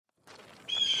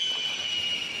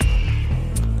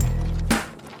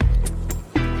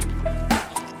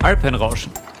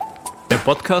Alpenrauschen, der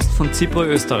Podcast von ZIPRO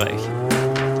Österreich.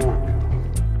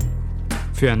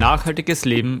 Für ein nachhaltiges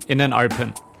Leben in den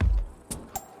Alpen.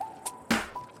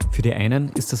 Für die einen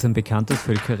ist das ein bekanntes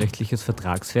völkerrechtliches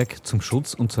Vertragswerk zum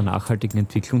Schutz und zur nachhaltigen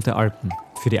Entwicklung der Alpen.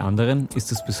 Für die anderen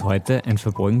ist es bis heute ein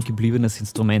verborgen gebliebenes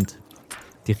Instrument.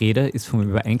 Die Rede ist vom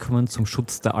Übereinkommen zum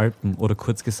Schutz der Alpen oder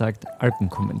kurz gesagt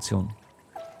Alpenkonvention.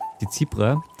 Die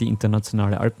ZIPRA, die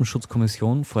Internationale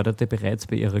Alpenschutzkommission, forderte bereits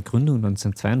bei ihrer Gründung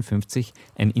 1952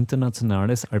 ein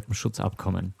internationales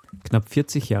Alpenschutzabkommen. Knapp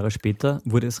 40 Jahre später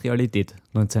wurde es Realität.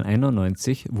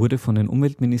 1991 wurde von den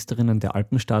Umweltministerinnen der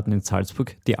Alpenstaaten in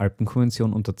Salzburg die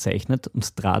Alpenkonvention unterzeichnet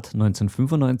und trat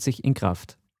 1995 in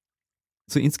Kraft.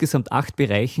 Zu insgesamt 8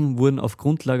 Bereichen wurden auf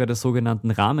Grundlage der sogenannten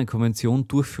Rahmenkonvention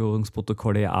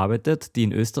Durchführungsprotokolle erarbeitet, die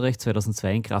in Österreich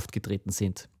 2002 in Kraft getreten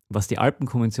sind. Was die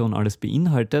Alpenkonvention alles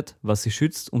beinhaltet, was sie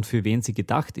schützt und für wen sie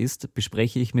gedacht ist,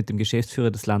 bespreche ich mit dem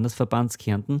Geschäftsführer des Landesverbands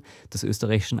Kärnten des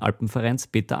österreichischen Alpenvereins,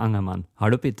 Peter Angermann.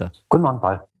 Hallo Peter. Guten Morgen,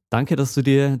 Paul. Danke, dass du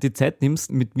dir die Zeit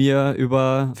nimmst, mit mir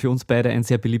über für uns beide ein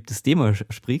sehr beliebtes Thema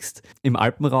sprichst. Im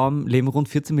Alpenraum leben rund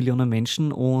 14 Millionen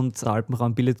Menschen und der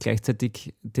Alpenraum bildet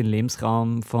gleichzeitig den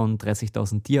Lebensraum von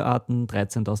 30.000 Tierarten,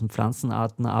 13.000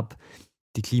 Pflanzenarten ab.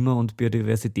 Die Klima- und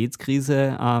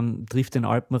Biodiversitätskrise trifft den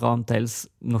Alpenraum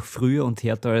teils noch früher und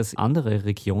härter als andere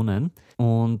Regionen.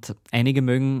 Und einige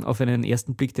mögen auf einen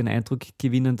ersten Blick den Eindruck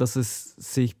gewinnen, dass es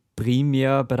sich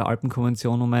primär bei der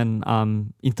Alpenkonvention um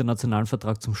einen internationalen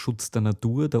Vertrag zum Schutz der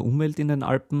Natur, der Umwelt in den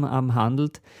Alpen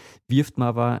handelt. Wirft man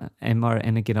aber einmal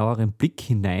einen genaueren Blick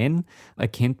hinein,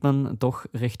 erkennt man doch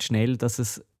recht schnell, dass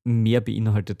es mehr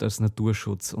beinhaltet als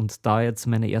Naturschutz. Und da jetzt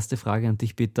meine erste Frage an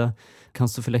dich, Peter.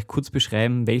 Kannst du vielleicht kurz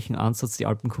beschreiben, welchen Ansatz die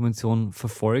Alpenkonvention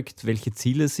verfolgt, welche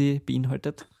Ziele sie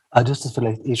beinhaltet? Du hast das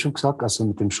vielleicht schon gesagt, also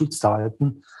mit dem Schutz der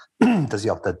Alpen, das ist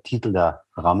ja auch der Titel der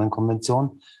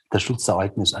Rahmenkonvention. Der Schutz der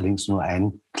Alpen ist allerdings nur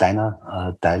ein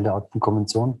kleiner Teil der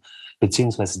Alpenkonvention,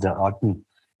 beziehungsweise die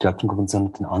Alpenkonvention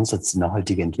hat den Ansatz, die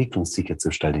nachhaltige Entwicklung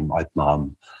sicherzustellen im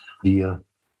Alpenraum. Wir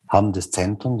haben das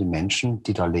Zentrum, die Menschen,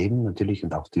 die da leben, natürlich,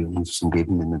 und auch die uns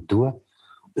umgebende Natur.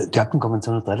 Die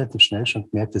Alpenkonvention hat relativ schnell schon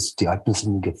gemerkt, dass die Alpen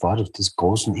sind in Gefahr durch diese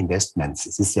großen Investments.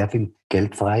 Es ist sehr viel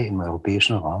Geld frei im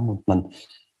europäischen Raum und man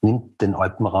nimmt den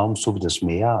Alpenraum, so wie das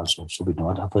Meer, also so wie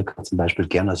Nordafrika zum Beispiel,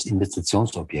 gerne als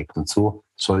Investitionsobjekt. Und so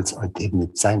soll es halt eben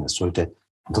nicht sein. Es sollte,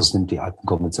 und das nimmt die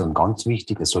Alpenkonvention ganz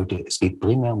wichtig, es geht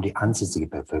primär um die ansässige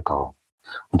Bevölkerung.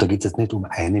 Und da geht es jetzt nicht um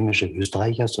einheimische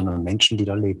Österreicher, sondern um Menschen, die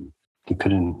da leben. Die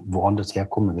können woanders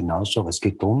herkommen, genauso. Aber es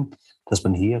geht darum, dass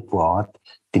man hier vor Ort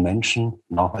die Menschen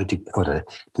nachhaltig oder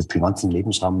den ganzen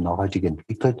Lebensraum nachhaltig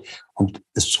entwickelt. Und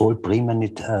es soll primär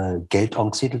nicht Geld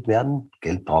angesiedelt werden.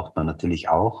 Geld braucht man natürlich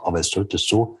auch, aber es sollte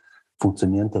so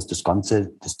funktionieren, dass das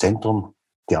Zentrum,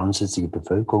 die ansässige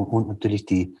Bevölkerung und natürlich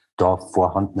die da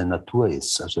vorhandene Natur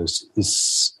ist. Also es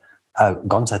ist ein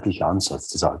ganzheitlicher Ansatz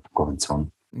dieser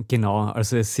Alpenkonvention. Genau,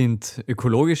 also es sind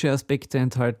ökologische Aspekte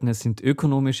enthalten, es sind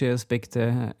ökonomische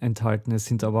Aspekte enthalten, es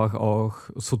sind aber auch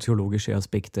soziologische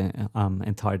Aspekte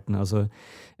enthalten. Also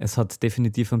es hat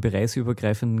definitiv einen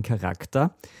bereichsübergreifenden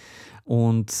Charakter.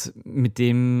 Und mit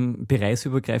dem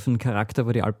bereichsübergreifenden Charakter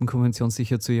war die Alpenkonvention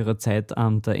sicher zu ihrer Zeit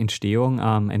der Entstehung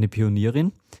eine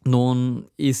Pionierin. Nun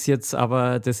ist jetzt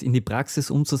aber das in die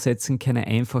Praxis umzusetzen keine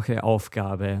einfache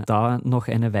Aufgabe. Da noch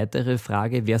eine weitere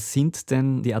Frage, wer sind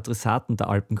denn die Adressaten der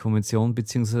Alpenkonvention,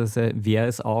 beziehungsweise wer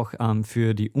ist auch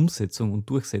für die Umsetzung und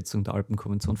Durchsetzung der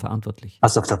Alpenkonvention verantwortlich?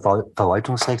 Also auf der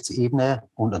Verwaltungsrechtsebene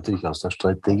und natürlich aus der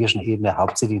strategischen Ebene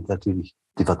hauptsächlich natürlich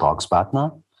die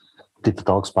Vertragspartner. Die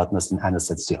Vertragspartner sind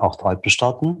einerseits die 8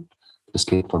 Alpenstaaten, das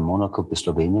geht von Monaco bis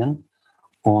Slowenien,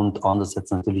 und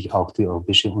andererseits natürlich auch die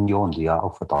Europäische Union, die ja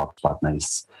auch Vertragspartner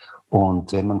ist.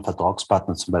 Und wenn man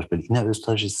Vertragspartner zum Beispiel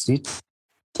innerösterreichisch sieht,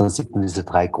 dann sieht man diese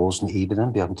 3 großen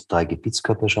Ebenen. Wir haben die 3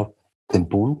 Gebietskörperschaften, den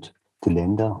Bund, die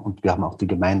Länder und wir haben auch die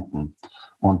Gemeinden.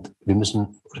 Und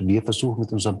wir versuchen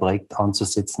mit unserem Projekt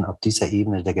anzusetzen auf dieser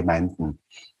Ebene der Gemeinden.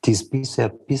 Die ist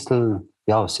bisher ein bisschen,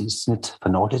 sie ist nicht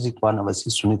vernachlässigt worden, aber es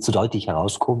ist schon nicht so deutlich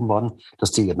herausgehoben worden,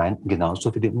 dass die Gemeinden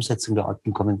genauso für die Umsetzung der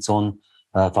Alpenkonvention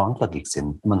verantwortlich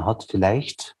sind. Man hat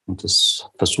vielleicht, und das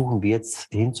versuchen wir jetzt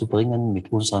hinzubringen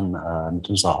mit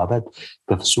unserer Arbeit,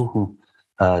 wir versuchen,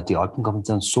 die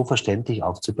Alpenkonvention so verständlich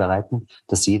aufzubereiten,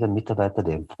 dass jeder Mitarbeiter,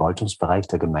 der im Verwaltungsbereich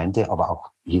der Gemeinde, aber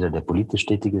auch jeder, der politisch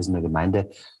tätig ist in der Gemeinde,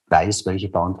 weiß, welche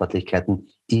Verantwortlichkeiten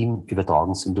ihm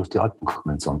übertragen sind durch die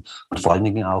Alpenkonvention. Und vor allen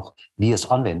Dingen auch, wie er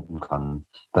es anwenden kann.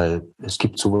 Weil es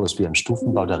gibt sowas wie einen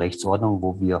Stufenbau der Rechtsordnung,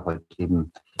 wo wir halt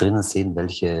eben drinnen sehen,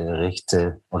 welche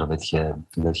Rechte oder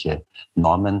welche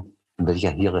Normen in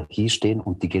welcher Hierarchie stehen,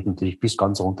 und die geht natürlich bis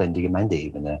ganz runter in die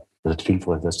Gemeindeebene. Das hat viel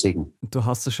vorher Segen. Du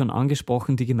hast es schon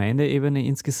angesprochen, die Gemeindeebene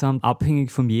insgesamt,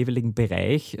 abhängig vom jeweiligen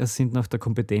Bereich, sind nach der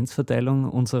Kompetenzverteilung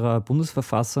unserer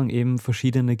Bundesverfassung eben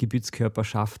verschiedene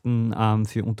Gebietskörperschaften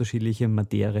für unterschiedliche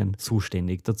Materien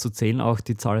zuständig. Dazu zählen auch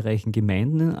die zahlreichen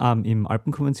Gemeinden im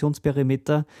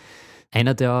Alpenkonventionsperimeter.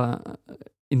 Einer der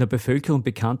in der Bevölkerung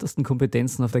bekanntesten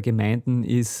Kompetenzen auf der Gemeinden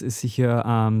ist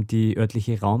sicher die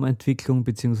örtliche Raumentwicklung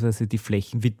bzw. die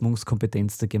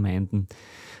Flächenwidmungskompetenz der Gemeinden.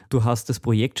 Du hast das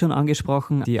Projekt schon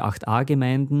angesprochen, die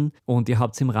 8a-Gemeinden, und ihr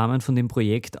habt im Rahmen von dem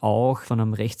Projekt auch von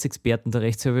einem Rechtsexperten der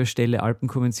Rechtshilfestelle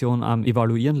Alpenkonvention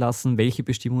evaluieren lassen, welche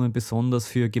Bestimmungen besonders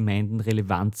für Gemeinden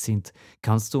relevant sind.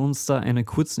 Kannst du uns da einen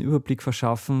kurzen Überblick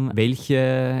verschaffen,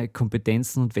 welche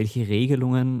Kompetenzen und welche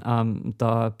Regelungen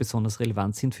da besonders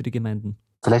relevant sind für die Gemeinden?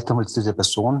 Vielleicht einmal zu dieser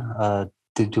Person,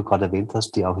 die du gerade erwähnt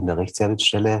hast, die auch in der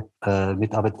Rechtshilfestelle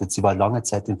mitarbeitet. Sie war lange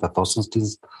Zeit im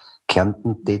Verfassungsdienst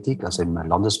Kärnten tätig, also im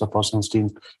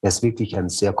Landesverfassungsdienst. Er ist wirklich ein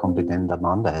sehr kompetenter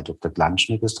Mann, der Herr Dr.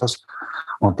 Glanschnick ist das.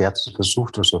 Und der hat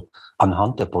versucht, also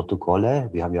anhand der Protokolle,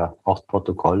 wir haben ja 8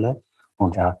 Protokolle,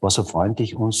 und er war so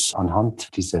freundlich, uns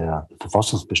anhand dieser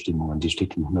Verfassungsbestimmungen, die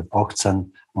steht in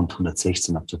 118 und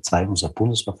 116 Absatz 2 unserer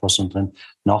Bundesverfassung drin,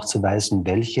 nachzuweisen,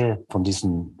 welche von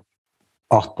diesen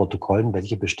 8 Protokollen,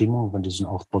 welche Bestimmungen von diesen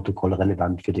 8 Protokollen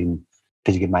relevant für die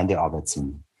Gemeindearbeit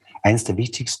sind. Eines der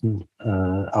wichtigsten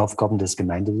Aufgaben des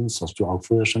Gemeindedienstes, hast du auch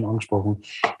früher schon angesprochen,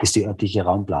 ist die örtliche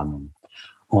Raumplanung.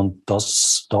 Und da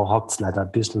hakt es leider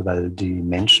ein bisschen, weil die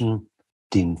Menschen,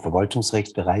 die im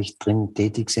Verwaltungsrechtsbereich drin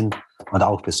tätig sind und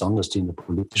auch besonders die in der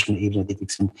politischen Ebene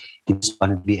tätig sind, die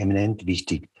wissen, wie eminent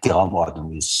wichtig die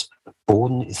Raumordnung ist.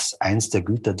 Boden ist eins der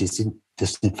Güter,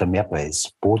 das nicht vermehrbar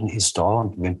ist. Boden ist da,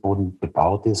 und wenn Boden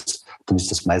bebaut ist, dann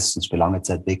ist das meistens für lange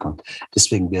Zeit weg. Und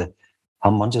deswegen, wir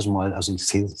haben manches Mal, also ich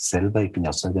sehe selber, ich bin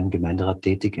ja selber im Gemeinderat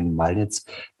tätig in Malnitz,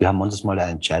 wir haben manches Mal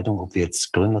eine Entscheidung, ob wir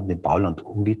jetzt Grünland mit Bauland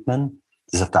umwidmen.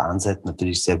 Das ist auf der einen Seite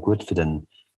natürlich sehr gut für den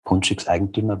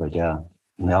Grundstückseigentümer, weil der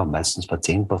meistens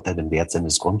verzehnfacht den Wert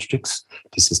seines Grundstücks.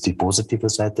 Das ist die positive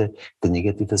Seite. Die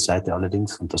negative Seite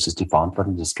allerdings, und das ist die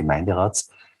Verantwortung des Gemeinderats,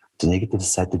 die negative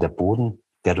Seite, der Boden,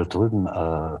 der da drüben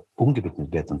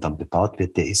umgewidmet wird und dann bebaut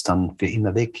wird, der ist dann für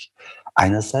immer weg.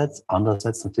 Einerseits,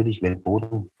 andererseits natürlich, wenn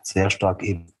Boden sehr stark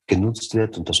eben genutzt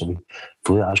wird, und das habe ich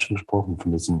früher auch schon gesprochen,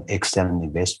 von diesen externen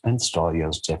Investments, da ja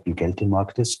sehr viel Geld im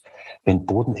Markt ist, wenn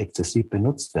Boden exzessiv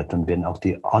benutzt wird, dann werden auch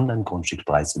die anderen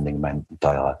Grundstückspreise in den Gemeinden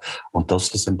teurer. Und das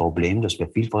ist ein Problem, das wir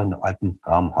vielfach im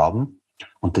Alpenraum haben.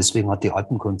 Und deswegen hat die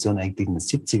Alpenkonvention eigentlich in den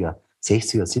 60er,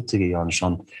 70er Jahren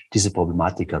schon diese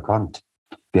Problematik erkannt.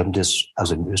 Wir haben das,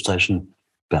 also im österreichischen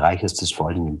Bereich ist das vor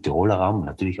allem im Tiroler Raum,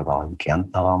 natürlich aber auch im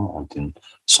Kärntner Raum und in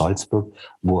Salzburg,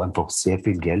 wo einfach sehr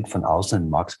viel Geld von außen in den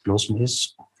Markt geflossen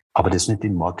ist, aber das nicht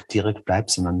im Markt direkt bleibt,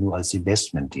 sondern nur als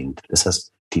Investment dient. Das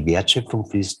heißt, die Wertschöpfung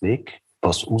fließt weg,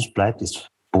 was uns bleibt,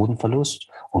 ist Bodenverlust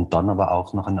und dann aber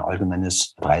auch noch ein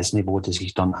allgemeines Preisniveau, das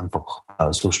sich dann einfach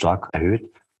so stark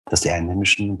erhöht, dass die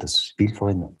Einheimischen, das vielfach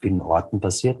in vielen Orten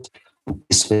passiert. Und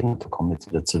deswegen, da kommen wir jetzt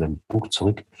wieder zu dem Buch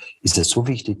zurück, ist es so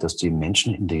wichtig, dass die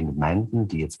Menschen in den Gemeinden,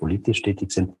 die jetzt politisch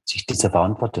tätig sind, sich dieser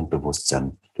Verantwortung bewusst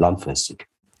sind, langfristig.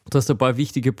 Du hast ein paar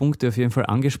wichtige Punkte auf jeden Fall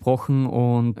angesprochen,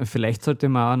 und vielleicht sollte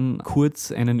man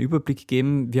kurz einen Überblick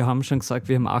geben. Wir haben schon gesagt,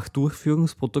 wir haben 8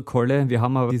 Durchführungsprotokolle. Wir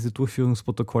haben aber diese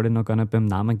Durchführungsprotokolle noch gar nicht beim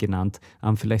Namen genannt.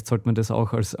 Vielleicht sollte man das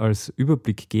auch als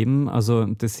Überblick geben. Also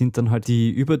das sind dann halt die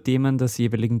Überthemen des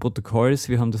jeweiligen Protokolls.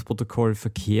 Wir haben das Protokoll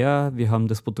Verkehr, wir haben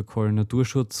das Protokoll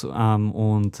Naturschutz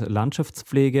und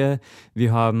Landschaftspflege,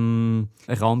 wir haben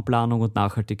Raumplanung und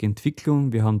nachhaltige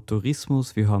Entwicklung, wir haben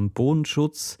Tourismus, wir haben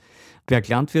Bodenschutz,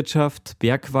 Berglandwirtschaft,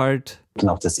 Bergwald. Und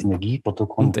auch das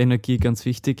Energieprotokoll. Und Energie, ganz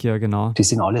wichtig, ja genau. Die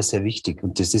sind alle sehr wichtig,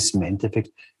 und das ist im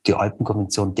Endeffekt, die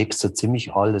Alpenkonvention deckt so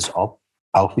ziemlich alles ab,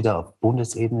 auch wieder auf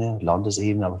Bundesebene,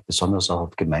 Landesebene, aber besonders auch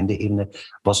auf Gemeindeebene,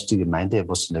 was in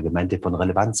der Gemeinde von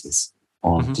Relevanz ist.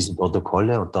 Und diese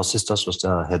Protokolle, und das ist das, was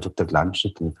der Herr Dr.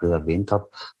 Glanschnick, den ich früher erwähnt habe,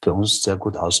 für uns sehr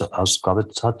gut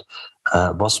ausgearbeitet hat.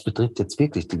 Was betrifft jetzt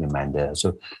wirklich die Gemeinde?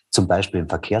 Also zum Beispiel im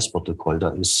Verkehrsprotokoll,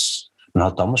 man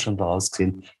hat damals schon daraus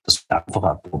gesehen, dass wir einfach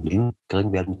ein Problem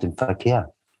kriegen werden mit dem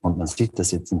Verkehr. Und man sieht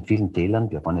das jetzt in vielen Tälern.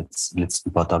 Wir waren jetzt die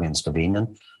letzten paar Tage in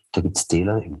Slowenien. Da gibt es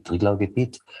Täler im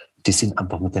Triglau-Gebiet. Die sind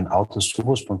einfach mit den Autos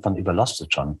sowas von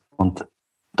überlastet schon. Und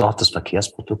da hat das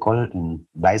Verkehrsprotokoll in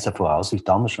weiser Voraussicht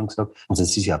damals schon gesagt, und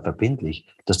es ist ja verbindlich,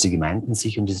 dass die Gemeinden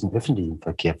sich um diesen öffentlichen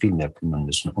Verkehr viel mehr kümmern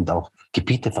müssen und auch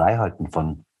Gebiete freihalten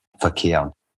von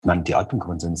Verkehr. Ich meine, die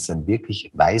Alpenkonvention ist ein wirklich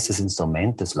weises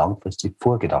Instrument, das langfristig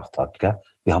vorgedacht hat. Gell?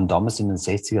 Wir haben damals in den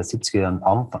 60er, 70er Jahren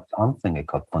Anfänge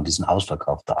gehabt von diesem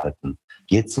Ausverkauf der Alpen.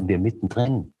 Jetzt sind wir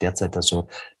mittendrin. Derzeit also,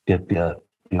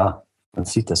 ja, man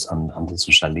sieht das an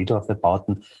diesen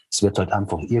Chaletdorf-Bauten. Es wird halt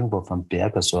einfach irgendwo vom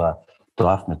Berg so ein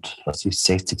Dorf mit,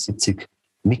 60, 70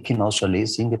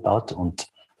 Mickey-Maus-Chalets hingebaut und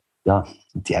ja,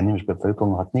 die einheimische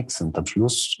Bevölkerung hat nichts. Und am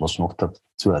Schluss, was noch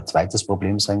dazu ein zweites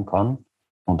Problem sein kann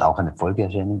und auch eine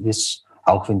Folgeerscheinung ist,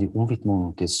 auch wenn die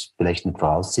Umwidmung das vielleicht nicht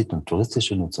voraussieht und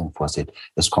touristische Nutzung vorsieht,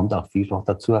 es kommt auch vielfach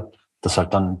dazu, dass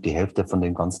halt dann die Hälfte von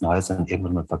den ganzen Häusern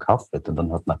irgendwann mal verkauft wird. Und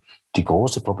dann hat man die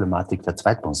große Problematik der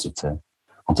Zweitwohnsitze.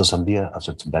 Und das haben wir,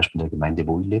 also zum Beispiel in der Gemeinde,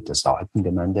 wo ich lebe, das ist eine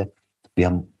Alpengemeinde, wir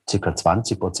haben ca.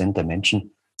 20% der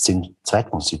Menschen sind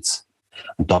Zweitwohnsitz.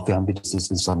 Und dafür haben wir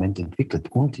dieses Instrument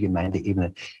entwickelt, um die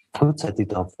Gemeindeebene frühzeitig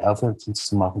darauf aufmerksam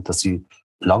zu machen, dass sie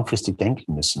langfristig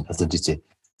denken müssen. Also diese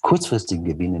kurzfristigen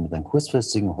Gewinne mit einem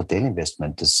kurzfristigen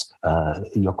Hotelinvestment, das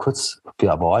ja kurz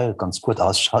für eine Wahl ganz gut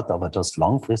ausschaut, aber das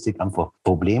langfristig einfach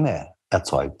Probleme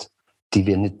erzeugt, die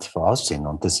wir nicht voraussehen.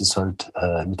 Und das ist halt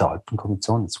mit der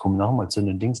Alpenkonvention, jetzt kommen wir noch einmal zu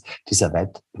den Dings, dieser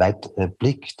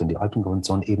Weitblick, den die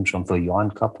Alpenkonvention eben schon vor Jahren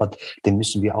gehabt hat, den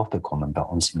müssen wir auch bekommen bei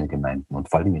uns in den Gemeinden und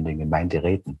vor allem in den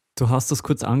Gemeinderäten. Du hast das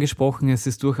kurz angesprochen, es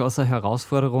ist durchaus eine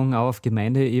Herausforderung auch auf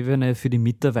Gemeindeebene für die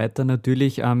Mitarbeiter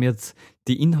natürlich, jetzt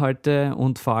die Inhalte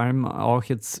und vor allem auch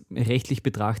jetzt rechtlich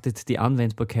betrachtet die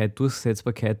Anwendbarkeit,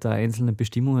 Durchsetzbarkeit der einzelnen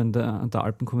Bestimmungen der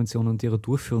Alpenkonvention und ihrer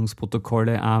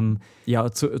Durchführungsprotokolle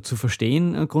zu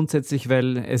verstehen grundsätzlich,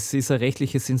 weil es ist ein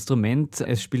rechtliches Instrument,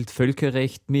 es spielt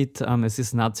Völkerrecht mit, es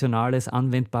ist nationales,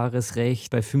 anwendbares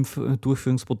Recht. Bei 5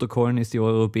 Durchführungsprotokollen ist die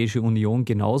Europäische Union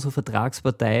genauso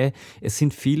Vertragspartei. Es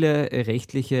sind viele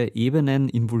rechtliche Ebenen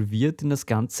involviert in das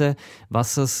Ganze,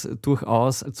 was es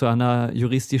durchaus zu einer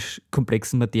juristisch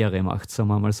komplexen Materie macht, sagen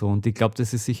wir mal so. Und ich glaube,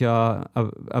 das ist sicher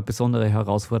eine besondere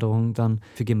Herausforderung dann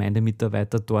für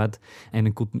Gemeindemitarbeiter dort,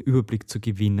 einen guten Überblick zu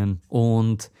gewinnen.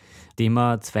 Und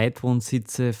Thema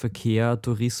Zweitwohnsitze, Verkehr,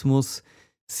 Tourismus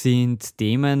sind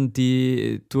Themen,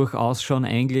 die durchaus schon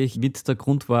eigentlich mit der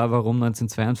Grund war, warum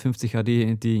 1952 auch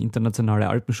die Internationale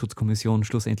Alpenschutzkommission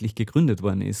schlussendlich gegründet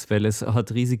worden ist, weil es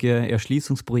hat riesige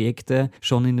Erschließungsprojekte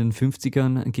schon in den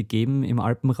 50ern gegeben im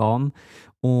Alpenraum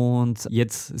und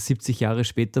jetzt 70 Jahre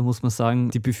später muss man sagen,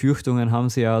 die Befürchtungen haben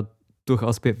sich ja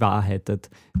durchaus bewahrheitet.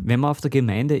 Wenn wir auf der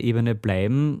Gemeindeebene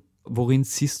bleiben, worin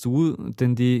siehst du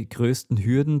denn die größten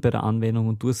Hürden bei der Anwendung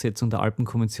und Durchsetzung der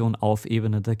Alpenkonvention auf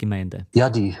Ebene der Gemeinde? Ja,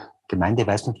 die Gemeinde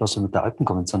weiß nicht, was sie mit der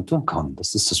Alpenkonvention tun kann.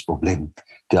 Das ist das Problem.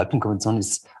 Die Alpenkonvention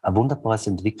ist ein wunderbares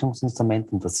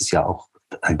Entwicklungsinstrument und das ist ja auch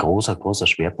ein großer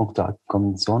Schwerpunkt der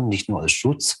Alpenkonvention, nicht nur als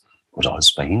Schutz oder als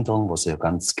Verhinderung, was ja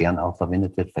ganz gern auch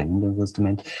verwendet wird,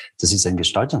 Verhinderungsinstrument. Das ist ein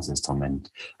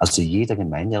Gestaltungsinstrument. Also jeder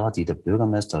Gemeinderat, jeder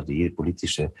Bürgermeister oder jede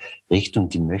politische Richtung,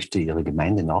 die möchte ihre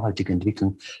Gemeinde nachhaltig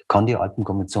entwickeln, kann die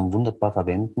Alpenkonvention wunderbar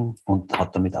verwenden und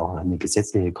hat damit auch eine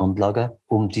gesetzliche Grundlage,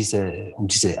 um diese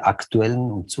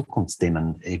aktuellen und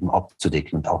Zukunftsthemen eben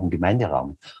abzudecken und auch im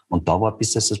Gemeinderaum. Und da war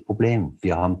bis jetzt das Problem.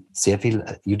 Wir haben sehr viel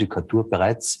Judikatur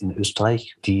bereits in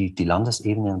Österreich, die die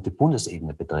Landesebene und die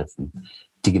Bundesebene betreffen.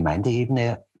 Die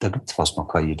Gemeindeebene, da gibt es fast noch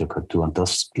keine Judikatur. Und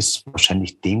das ist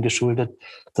wahrscheinlich dem geschuldet,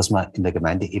 dass man in der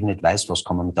Gemeindeebene nicht weiß, was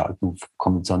kann man mit der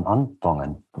Alpenkonvention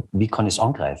anfangen. Wie kann ich es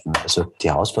angreifen? Also die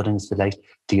Herausforderung ist vielleicht,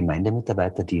 die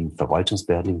Gemeindemitarbeiter, die im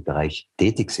verwaltungsbehördlichen Bereich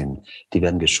tätig sind, die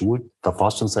werden geschult,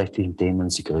 verfassungsrechtlichen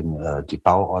Themen, sie kriegen die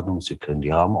Bauordnung, sie kriegen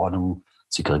die Raumordnung,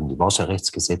 sie kriegen die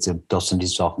Wasserrechtsgesetze. Das sind die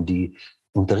Sachen, die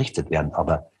unterrichtet werden.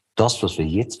 Aber das, was wir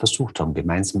jetzt versucht haben,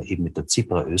 gemeinsam eben mit der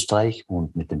ZIPRA Österreich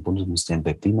und mit dem Bundesministerium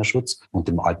für Klimaschutz und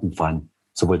dem Alpenverein,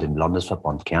 sowohl dem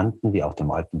Landesverband Kärnten wie auch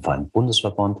dem Alpenverein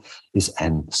Bundesverband, ist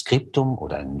ein Skriptum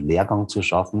oder einen Lehrgang zu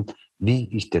schaffen, wie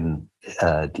ich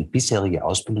die bisherige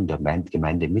Ausbildung der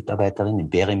Gemeindemitarbeiterin im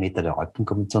Perimeter der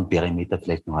Alpenkonvention, Perimeter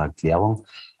vielleicht noch eine Erklärung,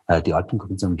 die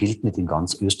Alpenkonvention gilt nicht in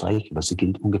ganz Österreich, aber sie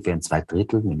gilt ungefähr in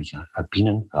 2/3, nämlich im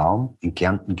alpinen Raum. In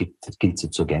Kärnten gilt sie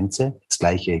zur Gänze. Das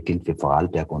Gleiche gilt für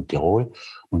Vorarlberg und Tirol.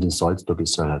 Und in Salzburg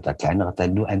ist halt ein kleinerer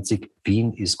Teil. Nur einzig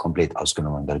Wien ist komplett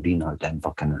ausgenommen, weil Wien halt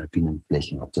einfach keine alpinen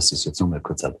Flächen hat. Das ist jetzt nur mal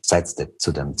kurz ein Sidestep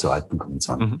zur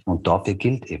Alpenkonvention. Mhm. Und dafür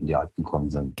gilt eben die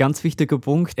Alpenkonvention. Ganz wichtiger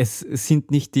Punkt. Es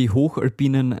sind nicht die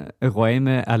hochalpinen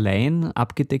Räume allein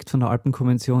abgedeckt von der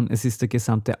Alpenkonvention. Es ist der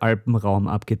gesamte Alpenraum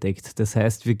abgedeckt. Das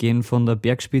heißt, wir gehen von der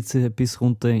Bergspitze bis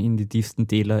runter in die tiefsten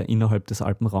Täler innerhalb des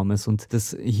Alpenraumes und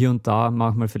das hier und da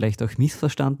manchmal vielleicht auch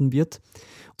missverstanden wird.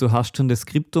 Du hast schon das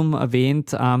Skriptum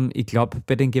erwähnt. Ich glaube,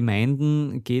 bei den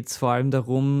Gemeinden geht es vor allem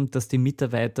darum, dass die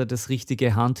Mitarbeiter das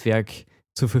richtige Handwerk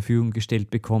zur Verfügung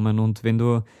gestellt bekommen. Und wenn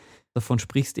du davon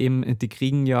sprichst eben, die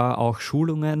kriegen ja auch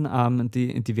Schulungen,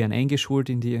 die werden eingeschult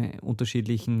in die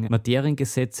unterschiedlichen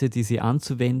Materiengesetze, die sie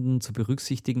anzuwenden, zu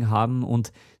berücksichtigen haben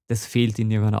und das fehlt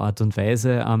in irgendeiner Art und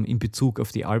Weise in Bezug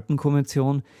auf die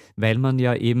Alpenkonvention, weil man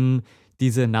ja eben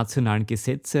diese nationalen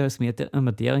Gesetze als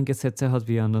Materiengesetze hat,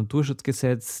 wie ein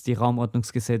Naturschutzgesetz, die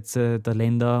Raumordnungsgesetze der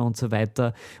Länder und so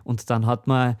weiter. Und dann hat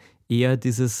man eher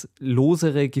dieses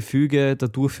losere Gefüge der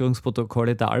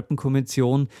Durchführungsprotokolle der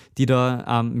Alpenkonvention, die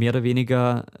da mehr oder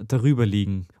weniger darüber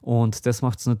liegen. Und das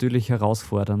macht es natürlich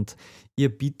herausfordernd. Ihr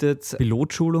bietet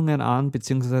Pilotschulungen an,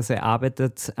 beziehungsweise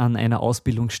arbeitet an einer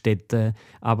Ausbildungsstätte.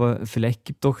 Aber vielleicht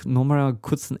gibt doch nochmal einen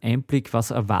kurzen Einblick,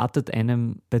 was erwartet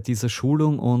einem bei dieser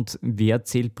Schulung und wer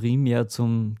zählt primär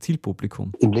zum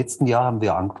Zielpublikum? Im letzten Jahr haben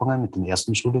wir angefangen mit den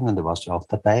ersten Schulungen, da warst du auch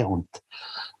dabei und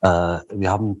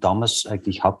wir haben damals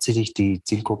eigentlich hauptsächlich die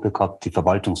Zielgruppe gehabt, die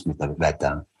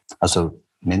Verwaltungsmitarbeiter, also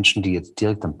Menschen, die jetzt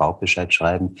direkt einen Baubescheid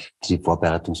schreiben, die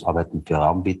Vorbereitungsarbeiten für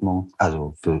Raumwidmung,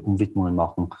 also für Umwidmungen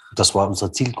machen. Das war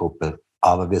unsere Zielgruppe.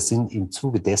 Aber wir sind im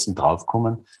Zuge dessen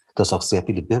draufgekommen, dass auch sehr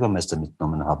viele Bürgermeister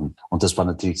mitgenommen haben. Und das waren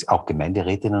natürlich auch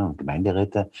Gemeinderätinnen und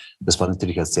Gemeinderäte. Das war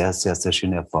natürlich eine sehr, sehr, sehr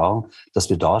schöne Erfahrung, dass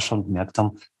wir da schon gemerkt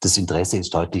haben, das Interesse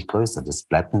ist deutlich größer. Das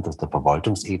bleibt nicht auf der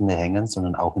Verwaltungsebene hängen,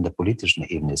 sondern auch in der politischen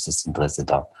Ebene ist das Interesse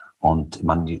da. Und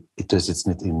ich tue es jetzt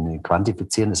nicht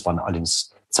quantifizieren, es waren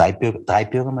allerdings drei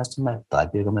Bürgermeister,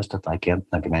 drei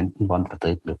Kärntner Gemeinden waren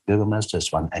vertreten durch Bürgermeister,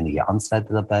 es waren einige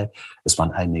Amtsleiter dabei, es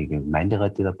waren einige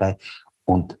Gemeinderäte dabei.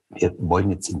 Und wir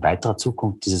wollen jetzt in weiterer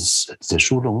Zukunft diese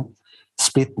Schulung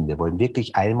splitten. Wir wollen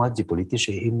wirklich einmal die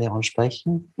politische Ebene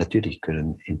ansprechen. Natürlich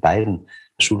können in beiden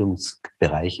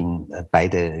Schulungsbereichen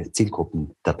beide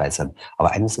Zielgruppen dabei sein.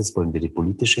 Aber einerseits wollen wir die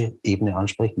politische Ebene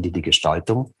ansprechen, die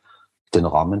Gestaltung, den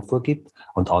Rahmen vorgibt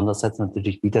und andererseits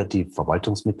natürlich wieder die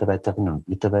Verwaltungsmitarbeiterinnen und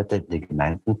Mitarbeiter in den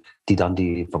Gemeinden, die dann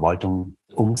die Verwaltung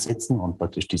umsetzen und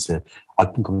praktisch diese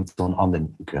Alpenkonvention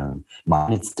anwenden können.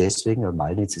 Malnitz deswegen, weil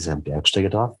Malnitz ist ein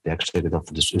Bergsteigerdorf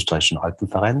des österreichischen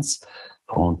Alpenvereins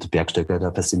und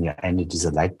Bergsteigerdörfer sind ja eine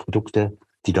dieser Leitprodukte,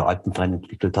 die der Alpenverein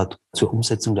entwickelt hat, zur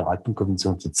Umsetzung der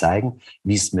Alpenkonvention zu zeigen,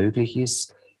 wie es möglich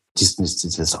ist,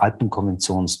 dieses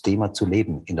Alpenkonventionsthema zu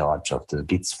leben in der Ortschaft. Da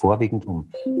geht es vorwiegend um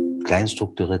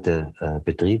kleinstrukturierte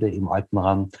Betriebe im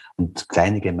Alpenraum und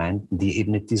kleine Gemeinden, die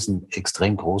eben nicht diesen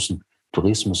extrem großen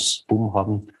Tourismusboom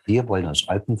haben. Wir wollen als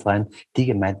Alpenverein die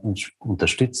Gemeinden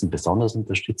unterstützen, besonders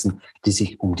unterstützen, die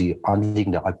sich um die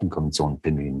Anliegen der Alpenkonvention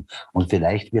bemühen. Und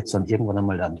vielleicht wird es dann irgendwann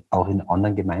einmal dann auch in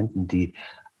anderen Gemeinden,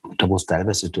 da wo es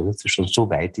teilweise touristisch schon so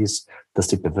weit ist, dass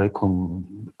die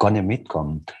Bevölkerung gar nicht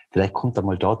mitkommt. Vielleicht kommt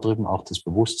einmal da drüben auch das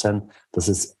Bewusstsein, dass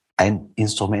es ein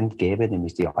Instrument gäbe,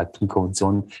 nämlich die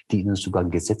Alpenkonvention, die ihnen sogar einen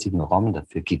gesetzlichen Rahmen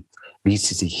dafür gibt, wie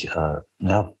sie sich,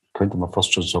 könnte man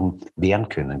fast schon sagen, wehren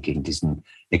können gegen diesen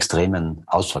extremen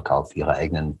Ausverkauf ihrer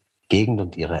eigenen Gegend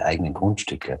und ihrer eigenen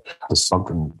Grundstücke. Das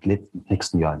fängt im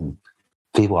nächsten Jahr im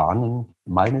Februar an in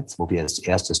Malnitz, wo wir als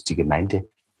erstes die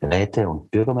Gemeinderäte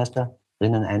und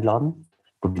Bürgermeisterinnen einladen,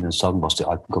 wo die ihnen sagen, was die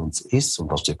Alpenkonvention ist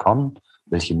und was sie kann,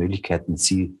 welche Möglichkeiten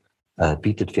sie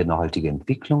bietet für nachhaltige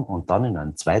Entwicklung. Und dann in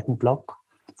einem zweiten Block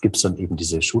gibt es dann eben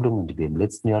diese Schulungen, die wir im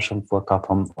letzten Jahr schon vorgehabt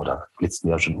haben oder im letzten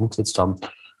Jahr schon umgesetzt haben,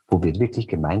 wo wir wirklich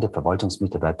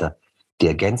Verwaltungsmitarbeiter die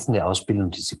ergänzende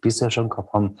Ausbildung, die sie bisher schon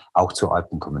gehabt haben, auch zur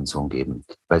Alpenkonvention geben.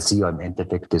 Weil sie ja im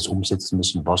Endeffekt das umsetzen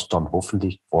müssen, was dann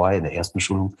hoffentlich vorher in der ersten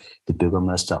Schulung die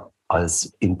Bürgermeister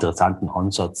als interessanten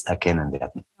Ansatz erkennen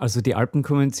werden. Also die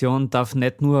Alpenkonvention darf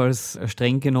nicht nur als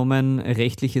streng genommen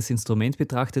rechtliches Instrument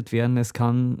betrachtet werden, es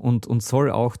kann und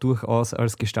soll auch durchaus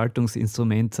als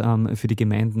Gestaltungsinstrument für die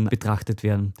Gemeinden betrachtet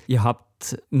werden. Ihr habt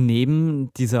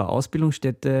neben dieser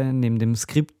Ausbildungsstätte, neben dem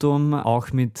Skriptum,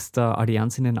 auch mit der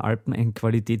Allianz in den Alpen ein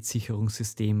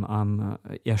Qualitätssicherungssystem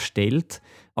erstellt,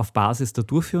 auf Basis der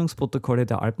Durchführungsprotokolle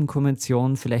der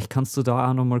Alpenkonvention. Vielleicht kannst du da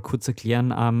auch noch mal kurz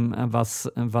erklären,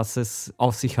 was es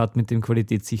auf sich hat mit dem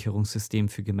Qualitätssicherungssystem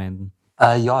für Gemeinden.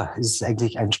 Ja, es ist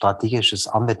eigentlich ein strategisches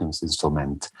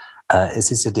Anwendungsinstrument.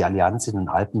 Es ist ja die Allianz in den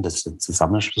Alpen, das ist ein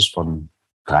Zusammenschluss von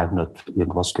 300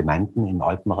 irgendwas Gemeinden im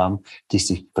Alpenraum, die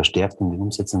sich verstärkt in die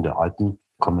Umsetzung der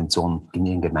Alpenkonvention in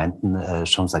ihren Gemeinden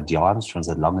schon seit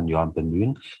langen Jahren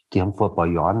bemühen. Die haben vor ein paar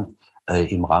Jahren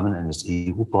im Rahmen eines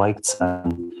EU-Projekts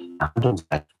einen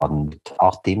Handlungsleitfaden mit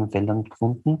 8 Themenfeldern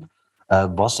gefunden,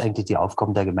 was eigentlich die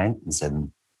Aufgaben der Gemeinden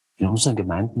sind. In unseren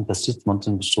Gemeinden passiert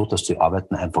manchmal so, dass die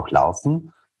Arbeiten einfach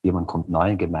laufen. Jemand kommt neu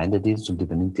in den Gemeindedienst und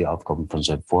übernimmt die Aufgaben von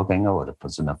seinem Vorgänger oder von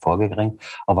seiner Vorgängerin.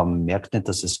 Aber man merkt nicht,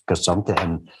 dass das Gesamte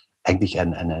eigentlich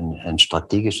ein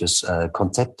strategisches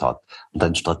Konzept hat und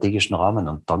einen strategischen Rahmen.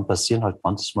 Und dann passieren halt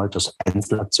manchmal, dass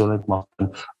Einzelaktionen gemacht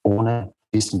werden, ohne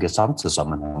diesen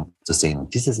Gesamtzusammenhang zu sehen.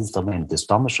 Und dieses Instrument, das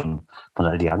damals schon von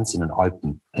der Allianz in den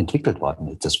Alpen entwickelt worden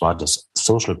ist, das war das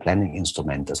Social Planning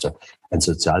Instrument, also ein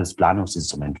soziales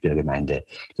Planungsinstrument für die Gemeinde.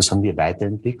 Das haben wir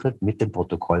weiterentwickelt mit den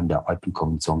Protokollen der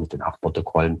Alpenkonvention, mit den 8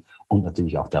 Protokollen und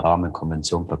natürlich auch der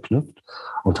Rahmenkonvention verknüpft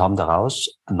und haben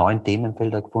daraus 9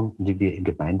 Themenfelder gefunden, die wir im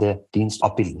Gemeindedienst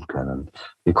abbilden können.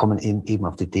 Wir kommen eben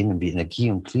auf die Themen wie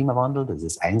Energie- und Klimawandel, das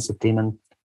ist eins der Themen.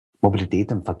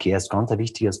 Mobilität und Verkehr ist ganz ein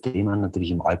wichtiges Thema, natürlich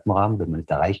im Alpenraum. Wenn man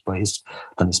nicht erreichbar ist,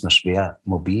 dann ist man schwer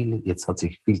mobil. Jetzt hat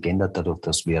sich viel geändert dadurch,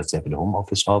 dass wir sehr viele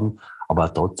Homeoffice haben,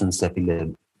 aber trotzdem sehr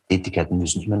viele Tätigkeiten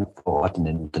müssen immer noch vor Ort in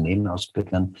den Unternehmen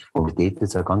ausgeführt werden. Mobilität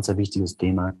ist ein ganz ein wichtiges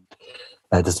Thema.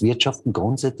 Das Wirtschaften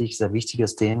grundsätzlich ist ein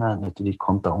wichtiges Thema. Natürlich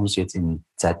kommt bei uns jetzt in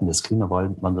Zeiten des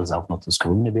Klimawandels auch noch das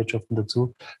grüne Wirtschaften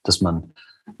dazu, dass man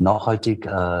nachhaltig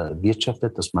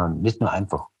wirtschaftet, dass man nicht nur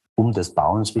einfach um des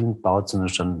Bauens willen baut, sondern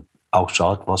schon auch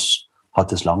schaut, was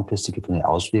hat das langfristige für eine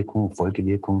Auswirkung,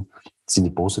 Folgewirkung, sind die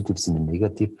positiv, sind die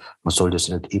negativ. Man soll das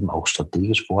halt eben auch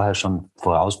strategisch vorher schon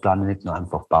vorausplanen, nicht nur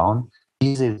einfach bauen.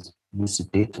 Diese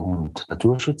Diversität und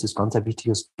Naturschutz ist ganz ein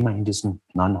wichtiges Thema in diesen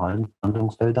 9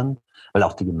 Handlungsfeldern, weil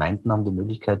auch die Gemeinden haben die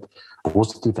Möglichkeit,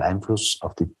 positiven Einfluss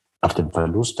auf den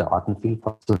Verlust der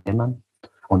Artenvielfalt zu nehmen.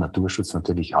 Und Naturschutz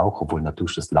natürlich auch, obwohl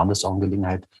Naturschutz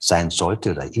Landesangelegenheit sein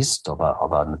sollte oder ist.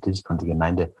 Aber natürlich kann die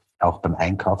Gemeinde auch beim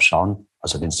Einkauf schauen,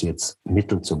 also wenn sie jetzt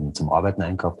Mittel zum Arbeiten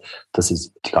einkauft, dass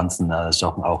sie die ganzen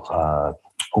Sachen auch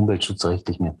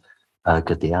umweltschutzrechtlichen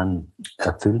Kriterien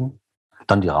erfüllen.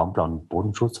 Dann die Raumplanung und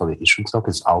Bodenschutz, habe ich schon gesagt,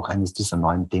 ist auch eines dieser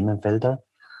 9 Themenfelder.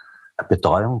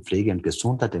 Betreuung, Pflege und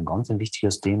Gesundheit, ein ganz ein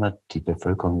wichtiges Thema. Die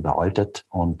Bevölkerung überaltert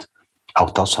und auch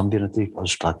das haben wir natürlich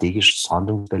als strategisches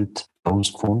Handlungsfeld bei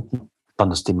uns gefunden. Dann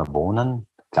das Thema Wohnen,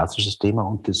 klassisches Thema,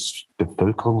 und das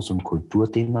Bevölkerungs- und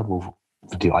Kulturthema, wo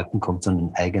für die Alpenkonvention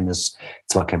ein eigenes,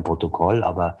 zwar kein Protokoll,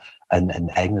 aber ein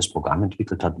eigenes Programm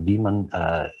entwickelt hat, wie man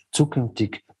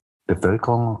zukünftig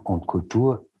Bevölkerung und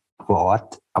Kultur vor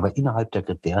Ort, aber innerhalb der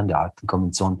Kriterien der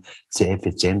Alpenkonvention sehr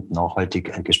effizient,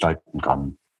 nachhaltig gestalten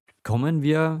kann. Kommen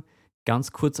wir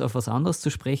ganz kurz auf was anderes zu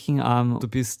sprechen. Du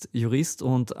bist Jurist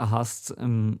und hast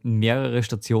mehrere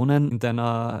Stationen in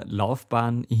deiner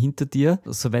Laufbahn hinter dir.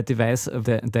 Soweit ich weiß,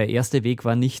 der erste Weg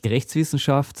war nicht die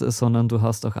Rechtswissenschaft, sondern du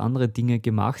hast auch andere Dinge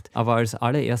gemacht. Aber als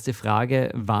allererste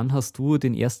Frage, wann hast du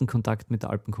den ersten Kontakt mit der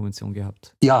Alpenkonvention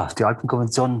gehabt? Ja, die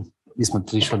Alpenkonvention ist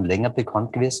natürlich schon länger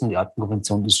bekannt gewesen. Die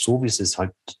Alpenkonvention ist so, wie sie es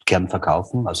halt gern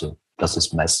verkaufen. Also das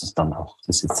ist meistens dann auch,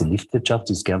 das ist jetzt die Liftwirtschaft,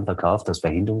 die es gern verkauft als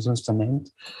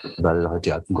Verhinderungsinstrument, weil halt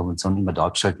die Alpenkonvention immer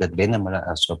dargestellt wird, wenn einmal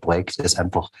so ein Projekt ist,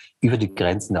 einfach über die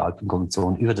Grenzen der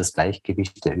Alpenkonvention, über das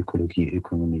Gleichgewicht der Ökologie,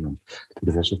 Ökonomie und der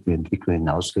gesellschaftlichen Entwicklung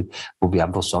hinausgeht, wo wir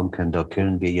einfach sagen können, da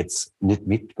können wir jetzt nicht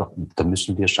mit, da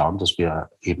müssen wir schauen, dass wir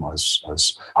eben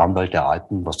als Anwalt der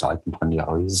Alpen, was der Alpenverein ja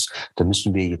auch ist, da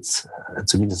müssen wir jetzt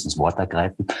zumindest das Wort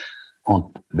ergreifen.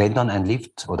 Und wenn dann ein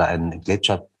Lift oder ein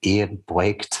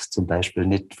Gletscher-Projekt zum Beispiel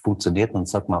nicht funktioniert, dann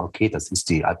sagt man, okay, das ist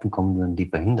die Alpenkonvention, die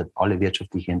verhindert alle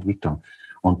wirtschaftliche Entwicklung.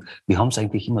 Und wir haben es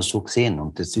eigentlich immer so gesehen.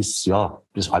 Und das ist, ja,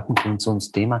 das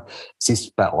Alpenkonventionsthema, es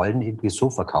ist bei allen irgendwie so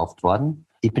verkauft worden.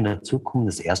 Ich bin dazugekommen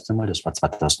das erste Mal, das war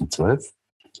 2012.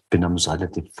 Ich bin damals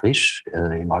relativ frisch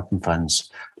im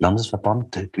Alpenvereins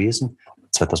Landesverband gewesen.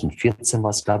 2014 war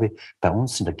es, glaube ich, bei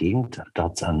uns in der Gegend, da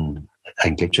hat es ein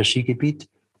Gletscherskigebiet.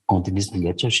 Und in diesem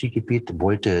Gletscherskigebiet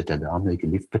wollte der damalige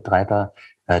Liftbetreiber,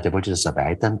 der wollte das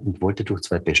erweitern und wollte durch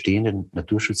 2 bestehende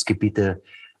Naturschutzgebiete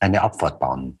eine Abfahrt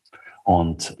bauen.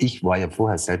 Und ich war ja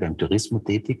vorher selber im Tourismus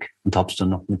tätig und habe es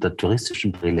dann noch mit der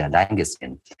touristischen Brille allein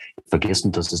gesehen.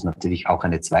 Vergessen, dass es natürlich auch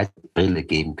eine zweite Brille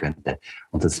geben könnte.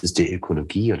 Und das ist die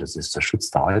Ökologie oder das ist der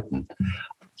Schutz der Alpen.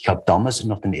 Ich habe damals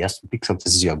nach dem ersten Blick gesagt,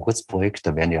 das ist ja ein gutes Projekt,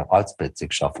 da werden ja Arbeitsplätze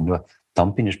geschaffen. Nur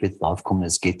dann bin ich später draufgekommen,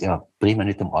 es geht ja primär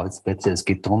nicht um Arbeitsplätze, es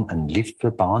geht darum, einen Lift zu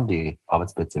bauen. Die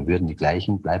Arbeitsplätze würden die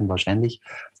gleichen bleiben wahrscheinlich.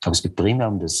 Aber es geht primär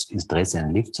um das Interesse,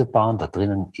 einen Lift zu bauen, da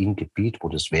drinnen im Gebiet, wo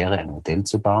das wäre, ein Hotel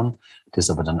zu bauen, das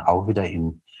aber dann auch wieder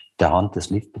in der Hand des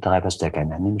Liftbetreibers, der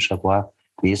kein Einheimischer war,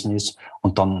 gewesen ist.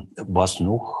 Und dann war es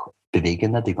noch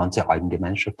bewegender, die ganze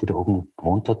Alpengemeinschaft, die da oben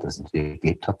gewohnt hat, also die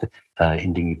gelebt hatte,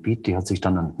 in dem Gebiet, die hat sich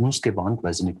dann an uns gewandt,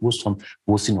 weil sie nicht gewusst haben,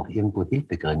 wo sie noch irgendwo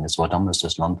Hilfe kriegen. Es war damals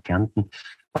das Land Kärnten,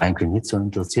 war eigentlich nicht so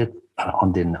interessiert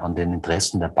an den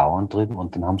Interessen der Bauern drüben.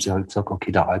 Und dann haben sie halt gesagt,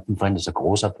 okay, der Alpenverein ist ein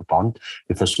großer Verband,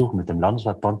 wir versuchen mit dem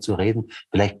Landesverband zu reden,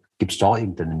 vielleicht gibt es da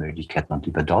irgendeine Möglichkeit. Und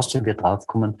über das sind wir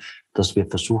draufgekommen, dass wir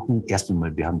versuchen, erst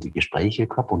einmal, wir haben die Gespräche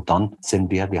gehabt und dann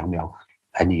sind wir haben ja auch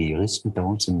einige Juristen bei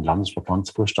uns im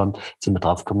Landesverbandsvorstand sind wir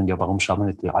draufgekommen, ja, warum schauen wir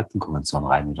nicht in die Alpenkonvention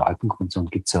rein? In der Alpenkonvention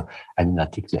gibt es ja einen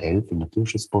Artikel 11 im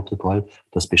Naturschutzprotokoll,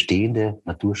 dass bestehende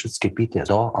Naturschutzgebiete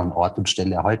da an Ort und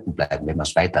Stelle erhalten bleiben, wenn man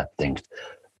es weiterdenkt.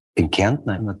 In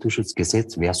Kärnten im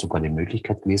Naturschutzgesetz wäre sogar die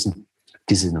Möglichkeit gewesen,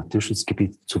 diese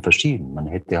Naturschutzgebiete zu verschieben. Man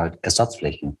hätte halt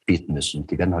Ersatzflächen bieten müssen.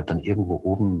 Die wären halt dann irgendwo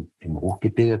oben im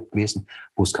Hochgebirge gewesen,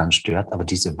 wo es keinen stört. Aber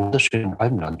diese wunderschöne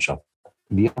Alpenlandschaft,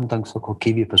 wir haben dann gesagt,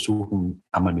 okay, wir versuchen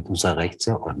einmal mit unserer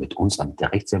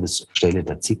der Rechtsservicestelle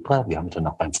der ZIPRA, wir haben dann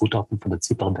auch beim Gutachten von der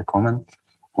ZIPRA bekommen.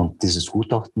 Und dieses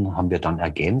Gutachten haben wir dann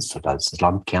ergänzt, oder das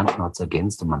Land Kärnten hat es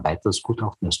ergänzt um ein weiteres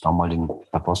Gutachten des damaligen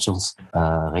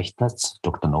Verfassungsrechtlers,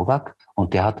 Dr. Nowak.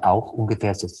 Und der hat auch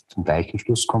ungefähr zum gleichen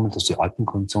Schluss gekommen, dass die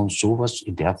Alpenkonvention sowas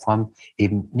in der Form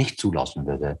eben nicht zulassen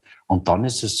würde. Und dann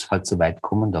ist es halt so weit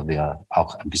gekommen, da wir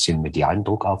auch ein bisschen medialen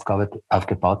Druck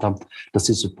aufgebaut haben, dass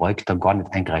dieses Projekt dann gar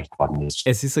nicht eingereicht worden ist.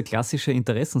 Es ist ein klassischer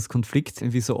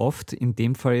Interessenskonflikt, wie so oft. In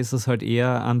dem Fall ist es halt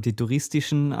eher die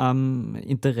touristischen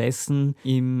Interessen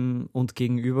und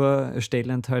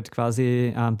gegenüberstellend halt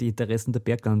quasi die Interessen der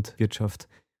Berglandwirtschaft.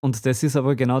 Und das ist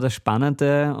aber genau der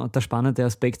spannende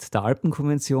Aspekt der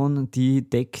Alpenkonvention. Die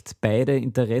deckt beide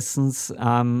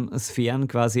Interessenssphären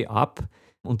quasi ab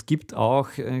und gibt auch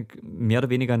mehr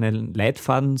oder weniger einen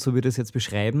Leitfaden, so wie wir das jetzt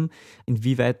beschreiben,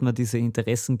 inwieweit man diese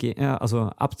Interessen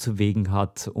abzuwägen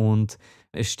hat. Und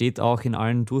es steht auch in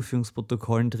allen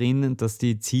Durchführungsprotokollen drin, dass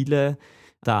die Ziele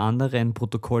der anderen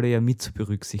Protokolle ja mit zu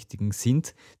berücksichtigen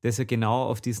sind, das ja genau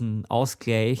auf diesen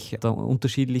Ausgleich der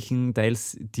unterschiedlichen,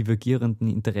 teils divergierenden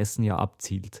Interessen ja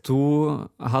abzielt. Du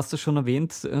hast es schon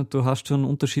erwähnt, du hast schon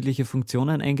unterschiedliche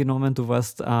Funktionen eingenommen, du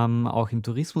warst auch im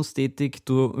Tourismus tätig,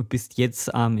 du bist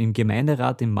jetzt im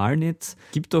Gemeinderat in Malnitz.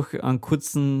 Gib doch einen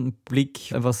kurzen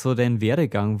Blick, was so dein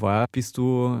Werdegang war, bis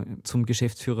du zum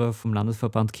Geschäftsführer vom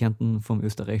Landesverband Kärnten vom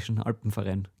österreichischen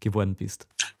Alpenverein geworden bist.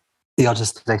 Ja, das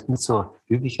ist vielleicht nicht so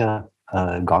üblicher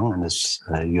Gang eines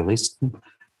Juristen.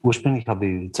 Ursprünglich habe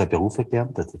ich 2 Berufe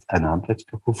gelernt, das ist ein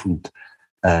Handwerksberuf und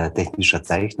technischer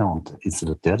Zeichner und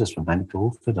Installateur, das waren meine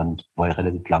Berufe. Dann war ich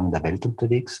relativ lange in der Welt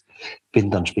unterwegs,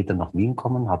 bin dann später nach Wien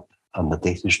gekommen, habe an der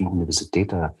Technischen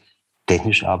Universität eine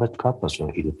technische Arbeit gehabt, also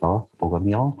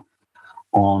EDV-Programmierung,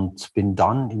 und bin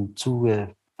dann im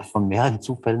Zuge von mehreren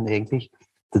Zufällen eigentlich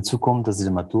dazu kommt, dass ich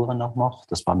die Matura noch mache.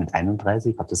 Das war mit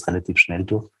 31, habe das relativ schnell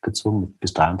durchgezogen.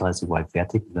 Bis 33 war ich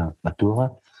fertig mit der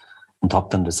Matura und habe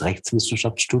dann das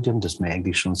Rechtswissenschaftsstudium, das mir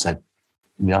eigentlich schon seit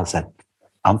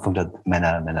Anfang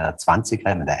meiner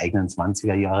 20er, meiner eigenen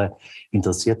 20er Jahre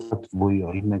interessiert hat, wo ich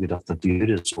auch immer gedacht habe, die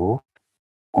würde so.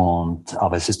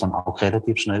 Aber es ist dann auch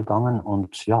relativ schnell gegangen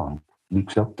und ja, wie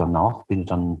gesagt, danach bin ich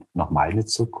dann nach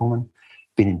Malnitz zurückgekommen.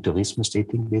 Bin im Tourismus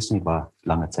tätig gewesen. Ich war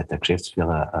lange Zeit der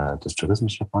Geschäftsführer des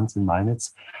Tourismusverbands in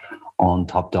Malnitz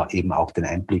und habe da eben auch den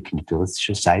Einblick in die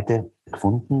touristische Seite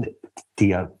gefunden, die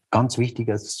ja ganz wichtig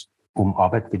ist, um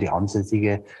Arbeit für die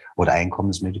ansässige oder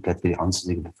Einkommensmöglichkeit für die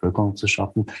ansässige Bevölkerung zu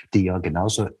schaffen, die ja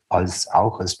genauso als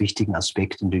wichtigen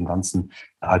Aspekt in den ganzen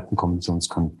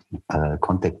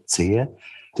Alpenkonventionskontext sehe.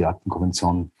 Die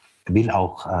Alpenkonvention will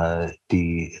auch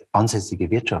die ansässige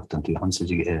Wirtschaft und die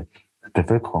ansässige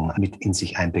Bevölkerung mit in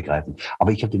sich einbegreifen.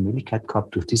 Aber ich habe die Möglichkeit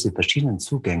gehabt, durch diese verschiedenen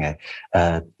Zugänge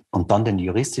und dann den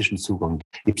juristischen Zugang,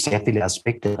 ich habe sehr viele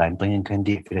Aspekte reinbringen können,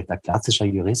 die vielleicht ein klassischer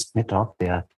Jurist nicht hat,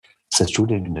 der sein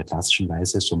Studium in der klassischen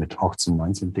Weise so mit 18,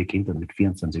 19 beginnt und mit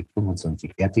 24,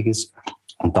 25 fertig ist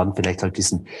und dann vielleicht halt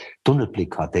diesen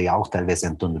Tunnelblick hat, der ja auch teilweise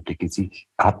ein Tunnelblick ist. Ich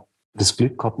habe das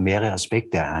Glück gehabt, mehrere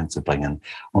Aspekte einzubringen.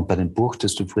 Und bei dem Buch,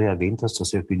 das du früher erwähnt hast,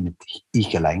 das habe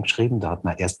ich allein geschrieben. Da hat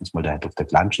mir erstens mal der Herr Dr.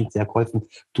 Klanschin sehr geholfen.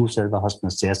 Du selber hast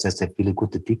mir sehr, sehr, sehr viele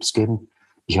gute Tipps gegeben.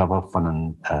 Ich habe auch von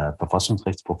einem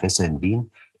Verfassungsrechtsprofessor in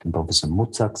Wien, dem Professor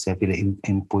Mutzak, sehr viele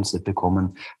Impulse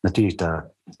bekommen. Natürlich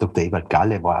der Dr. Ebert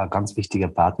Galle war ein ganz wichtiger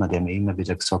Partner, der mir immer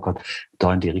wieder gesagt hat,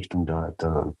 da in die Richtung,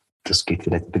 das geht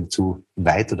vielleicht ein bisschen zu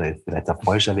weit oder vielleicht ein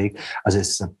falscher Weg. Also es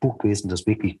ist ein Buch gewesen, wo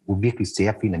wirklich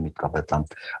sehr viele mitgearbeitet haben.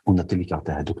 Und natürlich auch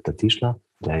der Herr Dr. Tischler,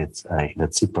 der jetzt in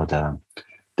der ZIPRA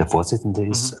der Vorsitzende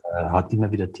ist, hat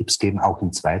immer wieder Tipps gegeben, auch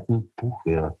im zweiten Buch.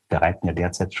 Wir bereiten ja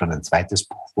derzeit schon ein zweites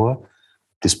Buch vor,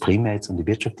 das primär jetzt um die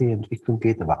wirtschaftliche Entwicklung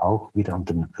geht, aber auch wieder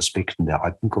unter den Aspekten der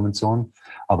Alpenkonvention.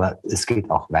 Aber es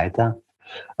geht auch weiter.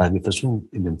 Wir versuchen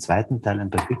in dem zweiten Teil ein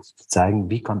bisschen zu zeigen,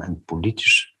 wie kann ein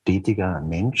politisch tätiger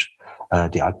Mensch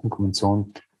die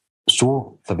Alpenkonvention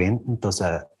so verwenden, dass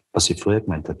er, was ich früher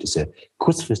gemeint habe, diese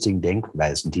kurzfristigen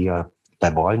Denkweisen, die ja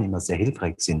bei Wahlen immer sehr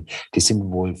hilfreich sind, die sind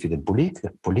wohl für den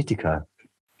Politiker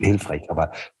hilfreich,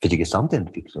 aber für die gesamte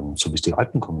Entwicklung, so wie es die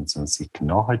Alpenkonvention sieht, die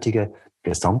nachhaltige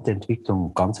gesamte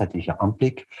Entwicklung, ganzheitlicher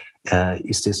Anblick,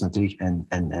 ist das natürlich ein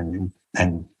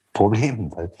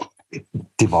Problem, weil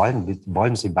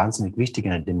Wahlen sind wahnsinnig wichtig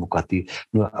in der Demokratie.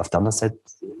 Nur auf der anderen Seite,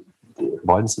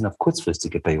 Wahlen sind auf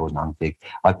kurzfristige Perioden angelegt.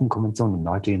 Alpenkonvention und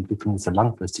nachhaltige Entwicklung ist ein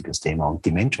langfristiges Thema und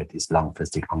die Menschheit ist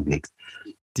langfristig angelegt.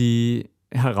 Die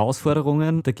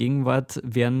Herausforderungen der Gegenwart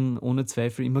werden ohne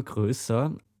Zweifel immer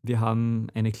größer. Wir haben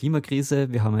eine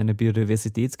Klimakrise, wir haben eine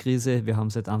Biodiversitätskrise, wir haben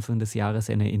seit Anfang des Jahres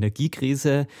eine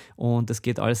Energiekrise und es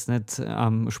geht alles nicht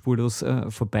spurlos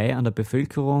vorbei an der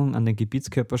Bevölkerung, an den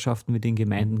Gebietskörperschaften wie den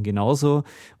Gemeinden genauso.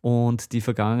 Und die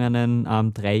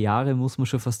vergangenen 3 Jahre, muss man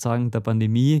schon fast sagen, der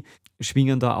Pandemie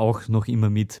schwingen da auch noch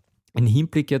immer mit. Ein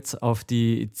Hinblick jetzt auf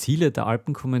die Ziele der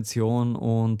Alpenkonvention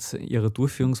und ihre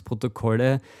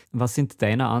Durchführungsprotokolle. Was sind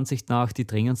deiner Ansicht nach die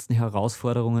drängendsten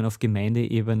Herausforderungen auf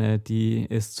Gemeindeebene, die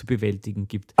es zu bewältigen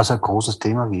gibt? Also ein großes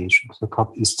Thema, wie ich schon gesagt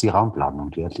habe, ist die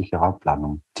Raumplanung, die örtliche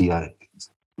Raumplanung, die ja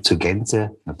zur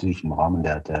Gänze natürlich im Rahmen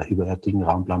der überörtlichen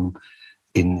Raumplanung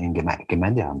in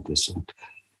Gemeindehand ist. Und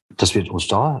dass wir uns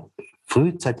da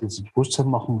frühzeitig das Bewusstsein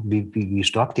machen, wie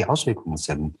stark die Auswirkungen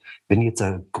sind. Wenn ich jetzt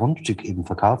ein Grundstück eben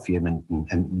verkaufe, hier einem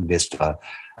Investor,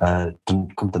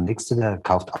 dann kommt der Nächste, der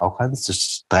kauft auch eins,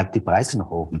 das treibt die Preise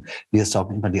nach oben. Wir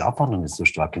sagen immer, die Abwanderung ist so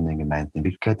stark in den Gemeinden. In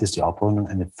Wirklichkeit ist die Abwanderung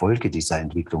eine Folge dieser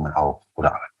Entwicklungen auch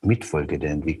oder Mitfolge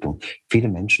der Entwicklung. Viele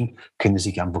Menschen können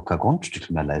sich einfach kein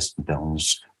Grundstück mehr leisten bei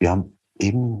uns. Wir haben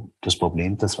eben das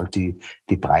Problem, dass halt die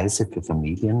Preise für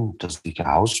Familien, dass sie ein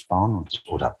Haus bauen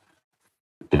oder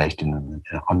vielleicht in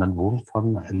einer anderen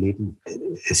Wohnform leben,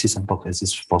 es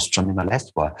ist fast schon immer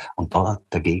leistbar. Und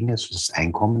dagegen ist das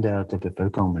Einkommen der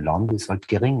Bevölkerung im Land ist halt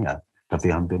geringer.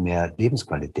 Dafür haben wir mehr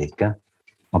Lebensqualität. Gell?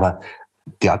 Aber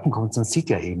die Alpenkonvention sieht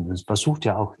ja eben, es versucht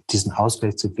ja auch diesen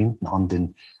Ausgleich zu finden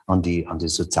an die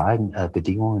sozialen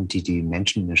Bedingungen, die die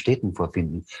Menschen in den Städten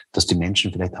vorfinden, dass die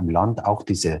Menschen vielleicht am Land auch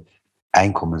diese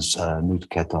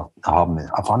Einkommensmöglichkeit haben,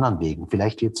 auf anderen Wegen.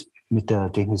 Vielleicht jetzt mit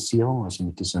der Technisierung, also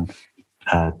mit diesem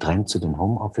Trend zu den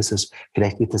Homeoffices,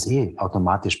 vielleicht wird das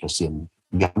automatisch passieren.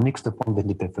 Wir haben nichts davon, wenn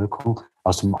die Bevölkerung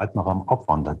aus dem Alpenraum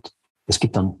abwandert. Es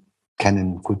gibt dann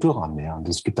keinen Kulturraum mehr und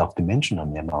es gibt auch die Menschen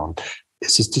dann mehr. Und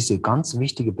es ist diese ganz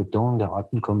wichtige Betonung der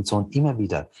Alpenkonvention immer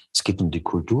wieder. Es geht um die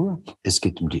Kultur, es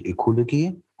geht um die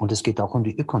Ökologie und es geht auch um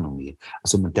die Ökonomie.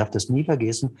 Also man darf das nie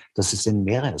vergessen, dass es sind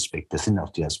mehrere Aspekte, das sind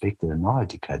auch die Aspekte der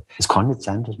Nachhaltigkeit. Es kann nicht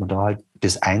sein, dass man da halt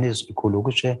das eine, das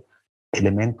ökologische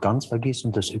Element ganz vergisst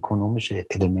und das ökonomische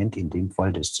Element in dem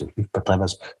Fall des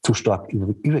Hilfsbetreibers zu stark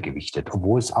übergewichtet,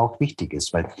 obwohl es auch wichtig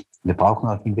ist, weil wir brauchen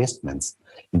auch Investments.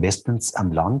 Investments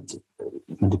am Land,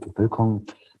 die Bevölkerung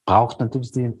braucht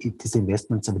natürlich diese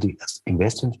Investments, aber die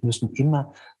Investments müssen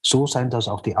immer so sein, dass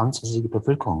auch die ansässige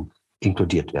Bevölkerung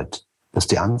inkludiert wird. Dass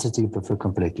die ansässige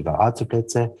Bevölkerung vielleicht über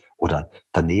Arbeitsplätze oder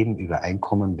daneben über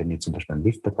Einkommen, wenn ich zum Beispiel einen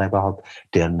Liftbetreiber habe,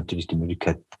 der natürlich die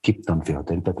Möglichkeit gibt, dann für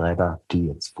Hotelbetreiber, die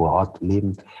jetzt vor Ort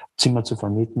leben, Zimmer zu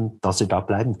vermieten, dass sie da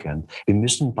bleiben können. Wir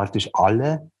müssen praktisch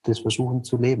alle das versuchen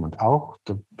zu leben. Und auch,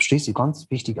 da schließe ich ganz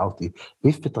wichtig auch die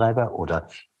Liftbetreiber oder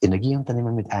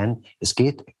Energieunternehmen mit ein. Es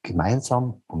geht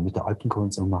gemeinsam und mit der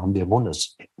Alpenkonvention haben wir ein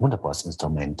wunderbares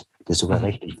Instrument, das sogar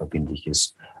rechtlich verbindlich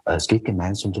ist. Es geht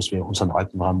gemeinsam, dass wir unseren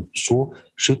Alpenraum so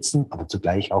schützen, aber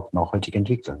zugleich auch nachhaltig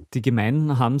entwickeln. Die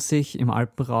Gemeinden haben sich im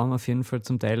Alpenraum auf jeden Fall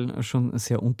zum Teil schon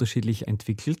sehr unterschiedlich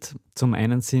entwickelt. Zum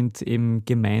einen sind eben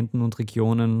Gemeinden und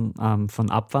Regionen von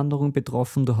Abwanderung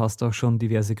betroffen. Du hast auch schon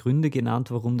diverse Gründe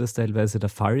genannt, warum das teilweise der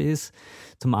Fall ist.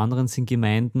 Zum anderen sind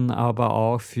Gemeinden aber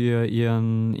auch für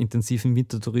ihren intensiven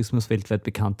Wintertourismus weltweit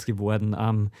bekannt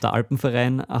geworden. Der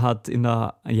Alpenverein hat in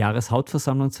der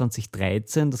Jahreshauptversammlung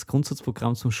 2013 das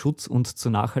Grundsatzprogramm zum Schutz und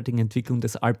zur nachhaltigen Entwicklung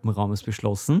des Alpenraumes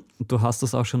beschlossen. Und du hast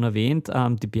das auch schon erwähnt,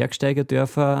 die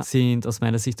Bergsteigerdörfer sind aus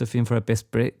meiner Sicht auf jeden Fall ein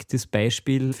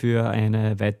Best-Practice-Beispiel für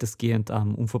eine weitestgehend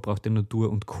unverbrauchte Natur-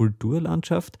 und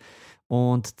Kulturlandschaft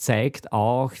und zeigt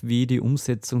auch, wie die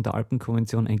Umsetzung der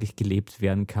Alpenkonvention eigentlich gelebt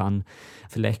werden kann.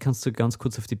 Vielleicht kannst du ganz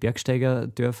kurz auf die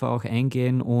Bergsteigerdörfer auch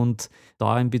eingehen und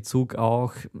da in Bezug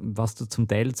auch, was du zum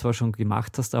Teil zwar schon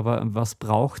gemacht hast, aber was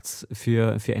braucht es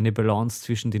für eine Balance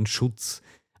zwischen dem Schutz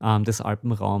des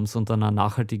Alpenraums und einer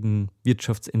nachhaltigen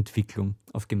Wirtschaftsentwicklung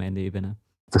auf Gemeindeebene?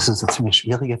 Das ist eine ziemlich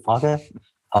schwierige Frage,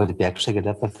 aber die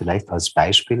Bergsteigerdörfer vielleicht als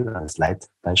Beispiel, als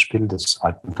Leitbeispiel des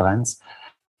Alpenvereins.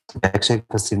 Die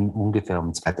Bergsteiger sind ungefähr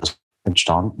um 2000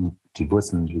 entstanden. Die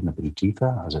Wurzeln liegen ein bisschen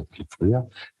tiefer, also viel früher.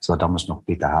 Es war damals noch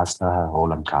Peter Hasler,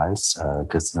 Roland Kals,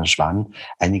 Christian Schwann,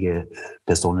 einige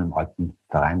Personen im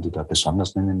Alpenverein, die da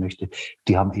besonders nennen möchte,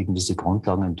 die haben eben diese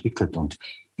Grundlagen entwickelt. Und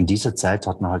in dieser Zeit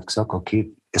hat man halt gesagt,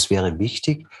 okay, es wäre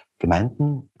wichtig,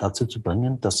 Gemeinden dazu zu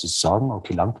bringen, dass sie sagen,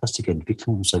 okay, langfristige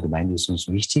Entwicklung unserer Gemeinde ist uns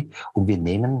wichtig und wir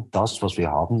nehmen das, was wir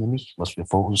haben, nämlich, was wir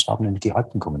vor uns haben, nämlich die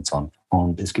Alpenkonvention.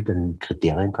 Und es gibt einen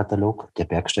Kriterienkatalog der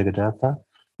Bergsteigerdörfer,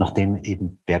 nachdem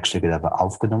eben Bergsteigerdörfer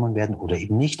aufgenommen werden oder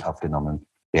eben nicht aufgenommen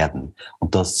werden.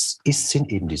 Und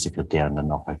sind eben diese Kriterien der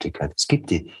Nachhaltigkeit. Es gibt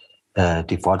die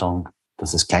Forderung,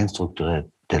 dass es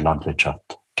kleinstrukturierte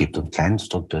Landwirtschaft gibt und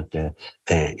kleinstrukturierte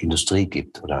Industrie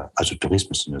gibt, oder also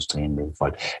Tourismusindustrie in dem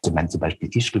Fall. Also ich meine zum Beispiel,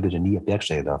 Ischgl würde nie ein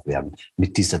Bergsteigerdorf werden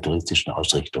mit dieser touristischen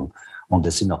Ausrichtung. Und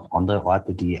es sind auch andere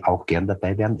Orte, die auch gern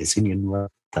dabei wären. Es sind ja nur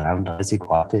 33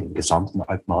 Orte im gesamten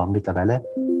Alpenraum mittlerweile.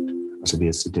 Also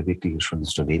wir sind ja wirklich schon in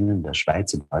Slowenien, in der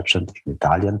Schweiz, in Deutschland, in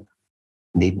Italien,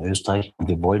 neben Österreich. Und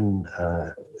wir wollen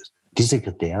diese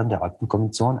Kriterien der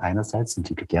Alpenkonvention einerseits sind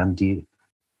die Kriterien, die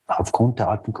aufgrund der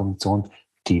Alpenkonvention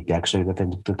die Bergsteigerdörfer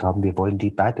entwickelt haben, wir wollen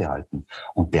die beibehalten.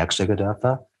 Und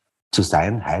Bergsteigerdörfer zu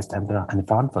sein, heißt einfach eine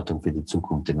Verantwortung für die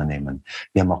Zukunft übernehmen.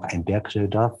 Wir haben auch ein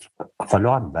Bergsteigerdorf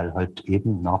verloren, weil halt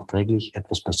eben nachträglich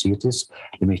etwas passiert ist,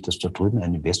 nämlich dass da drüben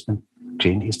ein Investment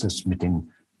geschehen ist, das mit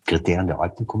den Kriterien der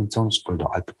Alpenkonvention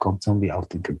oder Alpenkonvention wie auch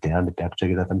den Kriterien der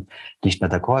Bergsteigerdörfer nicht mehr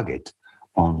d'accord geht.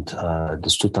 Und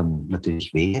das tut dann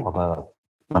natürlich weh, aber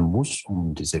man muss,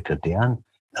 um diese Kriterien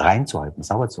reinzuhalten,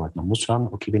 sauber zu halten, man muss schauen,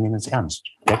 okay, wir nehmen es ernst.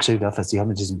 Bergsteigerdörfer, wir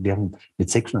haben mit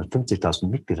 650.000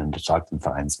 Mitgliedern des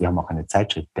Alpenvereins, wir haben auch eine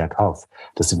Zeitschrift Bergauf,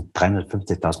 das sind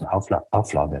 350.000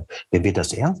 Auflage. Wenn wir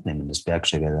das ernst nehmen, das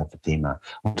Bergsteigerdörfer-Thema,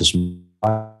 und das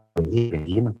wenn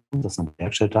jemand kommt aus einem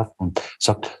Bergsteigerdorf und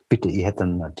sagt, bitte, ihr hättet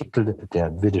einen Artikel,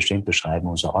 der würde schön beschreiben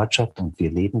unsere Ortschaft und wir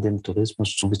leben den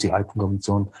Tourismus, so wie die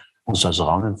Alpenkonvention uns als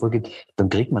Rahmen vorgibt, dann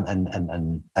kriegt man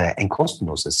ein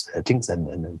kostenloses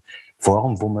ein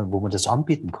Forum, wo man das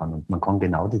anbieten kann. Und man kann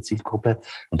genau die Zielgruppe,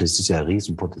 und das ist ja ein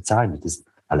Riesenpotenzial, mit diesen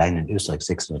allein in Österreich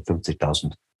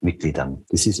 650.000 Mitgliedern.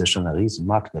 Das ist ja schon ein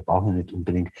Riesenmarkt. Wir brauchen nicht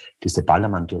unbedingt diese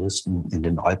Ballermann-Touristen in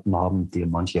den Alpen haben, die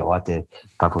manche Orte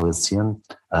favorisieren.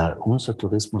 Unser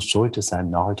Tourismus sollte sein,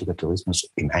 nachhaltiger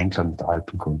Tourismus im Einklang mit der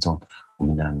Alpenkonvention und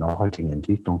in einer nachhaltigen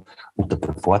Entwicklung unter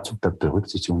bevorzugter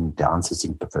Berücksichtigung der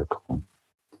ansässigen Bevölkerung.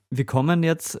 Wir kommen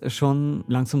jetzt schon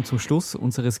langsam zum Schluss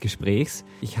unseres Gesprächs.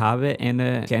 Ich habe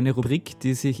eine kleine Rubrik,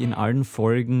 die sich in allen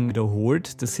Folgen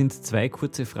wiederholt. Das sind 2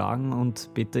 kurze Fragen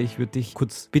und Peter, ich würde dich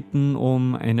kurz bitten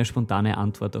um eine spontane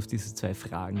Antwort auf diese 2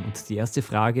 Fragen. Und die erste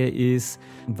Frage ist,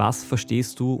 was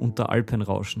verstehst du unter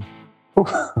Alpenrauschen?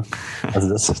 Also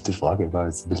das ist die Frage.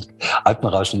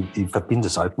 Alpenrauschen, ich verbinde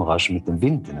das Alpenrauschen mit dem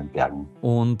Wind in den Bergen.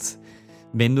 Und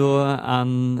wenn du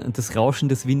an das Rauschen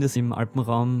des Windes im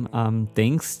Alpenraum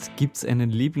denkst, gibt es einen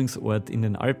Lieblingsort in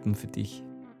den Alpen für dich?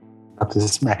 Das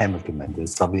ist meine Heimatgemeinde.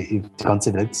 Das habe ich die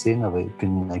ganze Welt gesehen, aber ich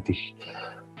bin eigentlich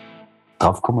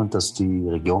drauf gekommen, dass die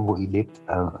Region, wo ich lebe,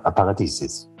 ein Paradies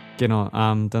ist. Genau,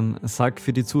 dann sag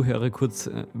für die Zuhörer kurz,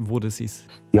 wo das ist.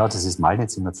 Ja, das ist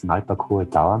Malnitz im Nationalpark Hohe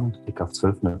Tauern, liegt auf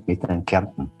 1200 Meter in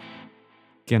Kärnten.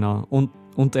 Genau,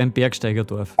 und ein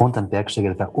Bergsteigerdorf. Und ein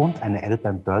Bergsteigerdorf und eine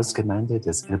Elbern-Börs-Gemeinde.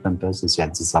 Das Elbern-Börs ist ja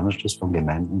ein Zusammenschluss von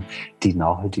Gemeinden, die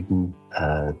nachhaltigen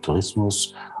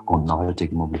Tourismus und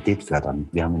nachhaltige Mobilität fördern.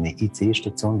 Wir haben eine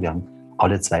IC-Station, wir haben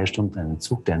alle 2 Stunden einen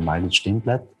Zug, der in Malnitz stehen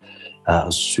bleibt,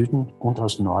 aus Süden und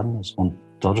aus Norden. Und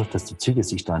dadurch, dass die Züge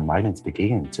sich da in Malnitz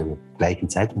begegnen, zur gleichen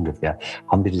Zeit ungefähr,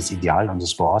 haben wir das Ideal an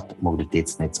das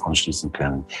Vorort-Mobilitätsnetz anschließen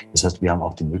können. Das heißt, wir haben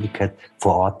auch die Möglichkeit,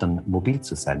 vor Ort dann mobil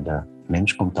zu sein. Der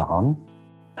Mensch kommt da an,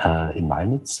 in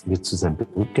Malnitz, wird zu seinem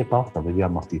Betrieb gebracht, aber wir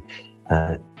haben auch die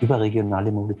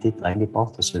überregionale Mobilität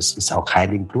reingebracht. Also es ist auch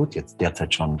Heiligenblut jetzt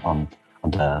derzeit schon an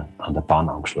der Bahn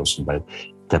angeschlossen, weil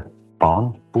der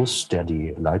Bahnbus, der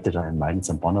die Leute da in Malnitz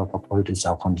am Bahnhof abholt, ist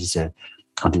auch an diese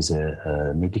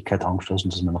Möglichkeit angeschlossen,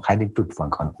 dass man nach Heiligenblut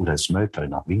fahren kann oder Smöltal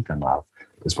nach Winkern rauf.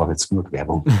 Das war jetzt genug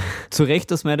Werbung. Zu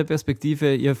Recht aus meiner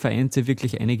Perspektive, ihr vereint ja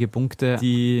wirklich einige Punkte,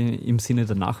 die im Sinne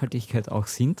der Nachhaltigkeit auch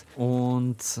sind.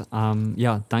 Und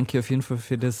danke auf jeden Fall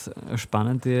für das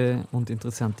spannende und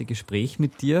interessante Gespräch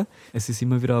mit dir. Es ist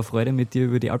immer wieder eine Freude, mit dir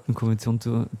über die Alpenkonvention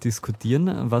zu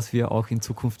diskutieren, was wir auch in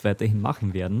Zukunft weiterhin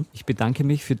machen werden. Ich bedanke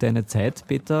mich für deine Zeit,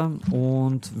 Peter,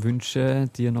 und wünsche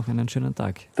dir noch einen schönen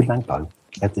Tag. Vielen Dank, Paul.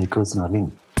 Herzliche Grüße nach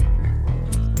Wien.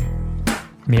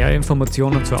 Mehr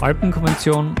Informationen zur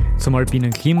Alpenkonvention, zum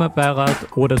Alpinen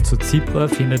Klimabeirat oder zu CIPRA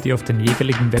findet ihr auf den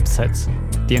jeweiligen Websites.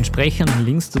 Die entsprechenden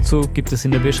Links dazu gibt es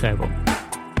in der Beschreibung.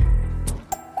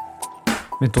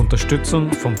 Mit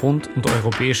Unterstützung vom Bund und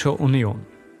Europäischer Union.